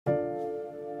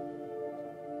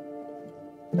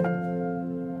This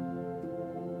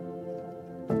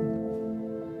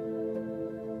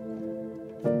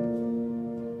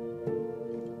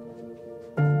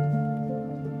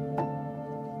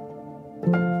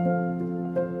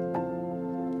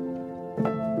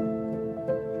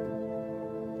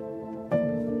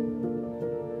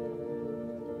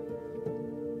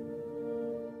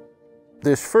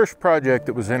first project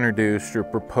that was introduced or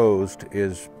proposed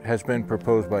has been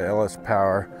proposed by LS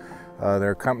Power.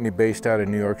 They're a company based out of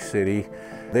New York City.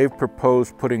 They've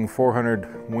proposed putting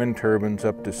 400 wind turbines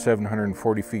up to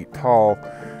 740 feet tall,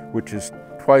 which is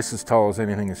twice as tall as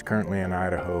anything that's currently in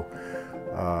Idaho,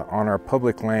 on our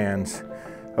public lands,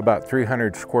 about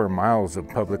 300 square miles of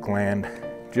public land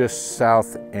just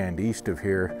south and east of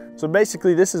here. So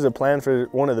basically this is a plan for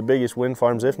one of the biggest wind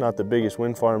farms, if not the biggest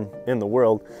wind farm in the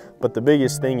world. But the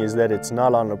biggest thing is that it's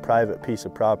not on a private piece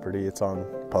of property, it's on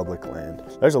public land.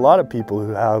 There's a lot of people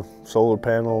who have solar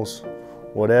panels,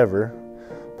 whatever,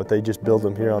 but they just build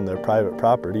them here on their private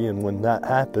property, and when that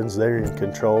happens, they're in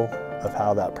control of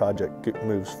how that project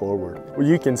moves forward. Well,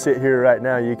 you can sit here right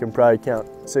now, you can probably count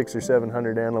 600 or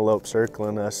 700 antelope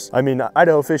circling us. I mean,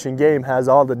 Idaho Fish and Game has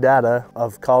all the data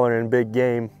of collaring big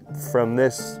game from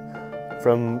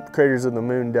Craters of the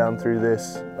Moon down through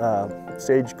this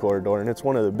sage corridor, and it's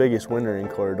one of the biggest wintering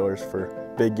corridors for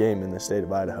big game in the state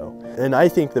of Idaho. And I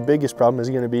think the biggest problem is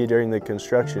going to be during the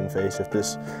construction phase if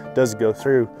this does go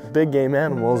through. Big game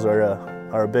animals are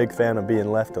a big fan of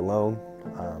being left alone.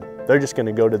 They're just going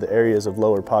to go to the areas of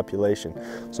lower population.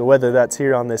 So whether that's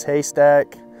here on this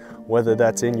haystack, whether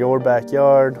that's in your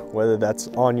backyard, whether that's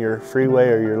on your freeway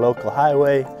or your local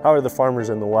highway, how are the farmers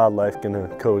and the wildlife going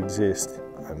to coexist?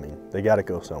 I mean, they got to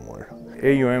go somewhere.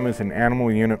 AUM is an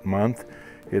animal unit month.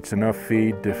 It's enough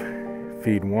feed to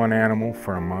feed one animal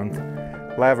for a month.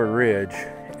 Lava Ridge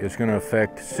is going to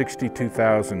affect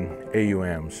 62,000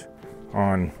 AUMs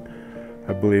on,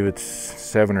 I believe it's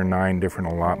 7 or 9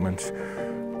 different allotments,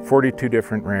 42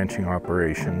 different ranching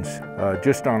operations.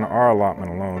 Just on our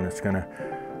allotment alone, it's going to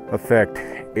affect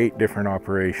 8 different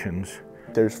operations.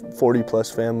 There's 40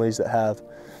 plus families that have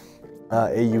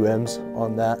AUMs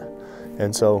on that.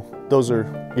 And so those are,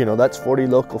 that's 40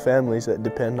 local families that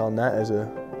depend on that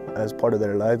as part of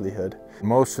their livelihood.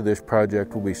 Most of this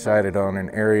project will be sited on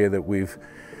an area that we've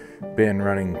been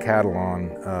running cattle on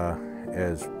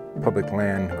as public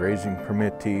land grazing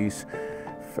permittees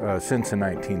since the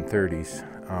 1930s.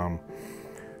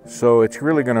 So it's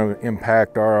really going to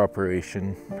impact our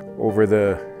operation over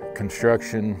the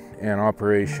construction and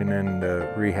operation and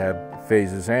rehab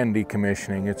phases and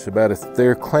decommissioning. It's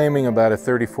they're claiming about a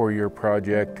 34-year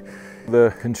project.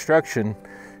 The construction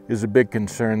is a big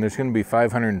concern. There's going to be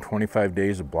 525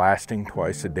 days of blasting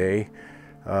twice a day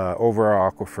over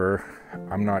our aquifer.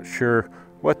 I'm not sure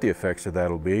what the effects of that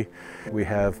will be. We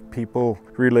have people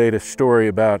relate a story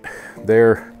about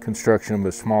their construction of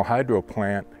a small hydro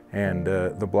plant, and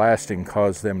the blasting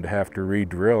caused them to have to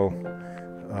re-drill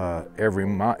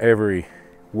every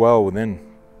well within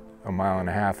a mile and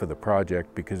a half of the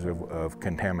project because of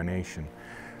contamination.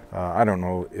 I don't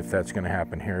know if that's going to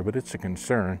happen here, but it's a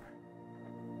concern.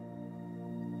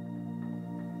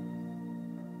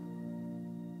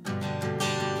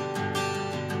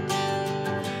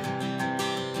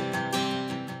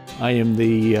 I am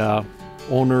the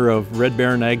owner of Red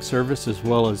Baron Ag Service as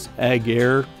well as Ag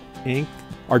Air Inc.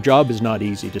 Our job is not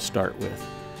easy to start with,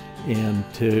 and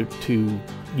to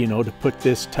put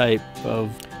this type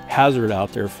of hazard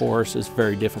out there for us is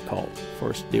very difficult for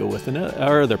us to deal with, and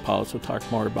our other pilots will talk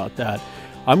more about that.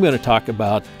 I'm going to talk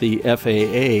about the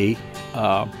FAA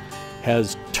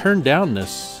has turned down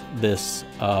this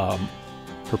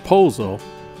proposal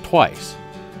twice.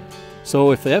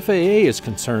 So if the FAA is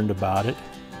concerned about it,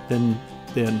 then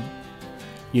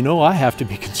I have to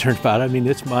be concerned about it. I mean,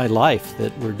 it's my life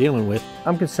that we're dealing with.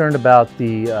 I'm concerned about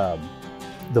the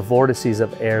vortices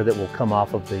of air that will come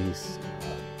off of these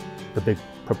the big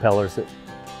propellers. That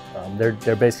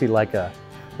they're basically like a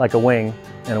wing,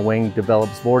 and a wing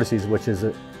develops vortices, which is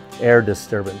an air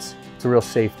disturbance. It's a real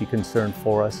safety concern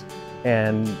for us,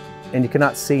 and you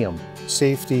cannot see them.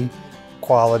 Safety,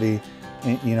 quality,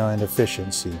 and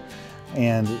efficiency.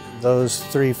 And those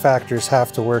 3 factors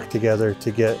have to work together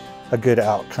to get a good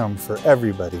outcome for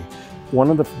everybody. One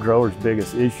of the growers'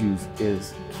 biggest issues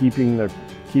is keeping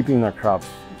their crops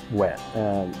wet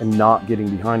and not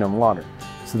getting behind on water.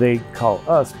 So they call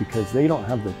us because they don't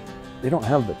have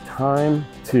the time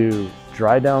to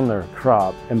dry down their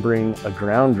crop and bring a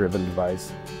ground-driven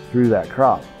device through that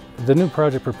crop. The new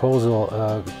project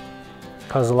proposal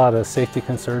caused a lot of safety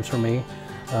concerns for me.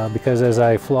 because as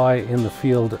I fly in the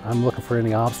field, I'm looking for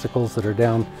any obstacles that are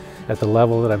down at the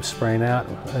level that I'm spraying at,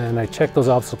 and I check those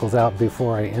obstacles out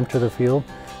before I enter the field.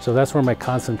 So that's where my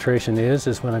concentration is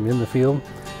when I'm in the field.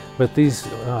 But these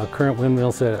current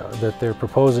windmills that they're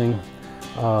proposing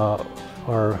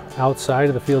are outside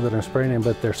of the field that I'm spraying in,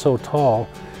 but they're so tall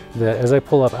that as I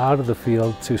pull up out of the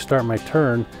field to start my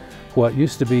turn, what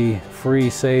used to be free,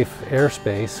 safe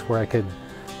airspace where I could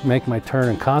make my turn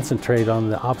and concentrate on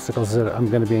the obstacles that I'm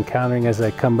going to be encountering as I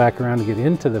come back around to get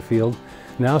into the field,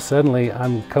 now suddenly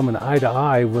I'm coming eye to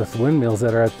eye with windmills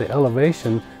that are at the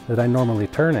elevation that I normally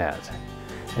turn at.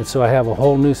 And so I have a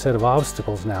whole new set of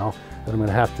obstacles now that I'm going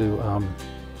to have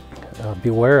to be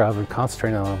aware of and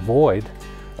concentrate on and avoid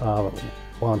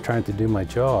while I'm trying to do my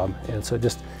job. And so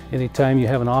just anytime you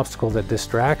have an obstacle that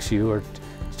distracts you or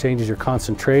changes your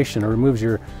concentration or removes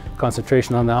your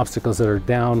concentration on the obstacles that are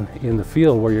down in the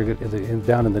field where you're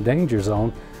down in the danger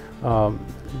zone,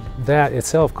 that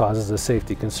itself causes a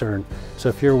safety concern. So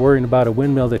if you're worrying about a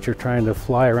windmill that you're trying to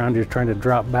fly around, you're trying to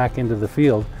drop back into the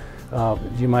field,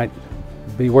 you might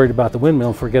be worried about the windmill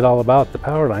and forget all about the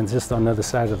power lines just on the other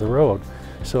side of the road.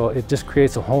 So it just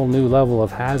creates a whole new level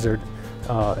of hazard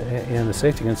and a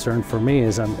safety concern for me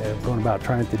as I'm going about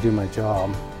trying to do my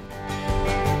job.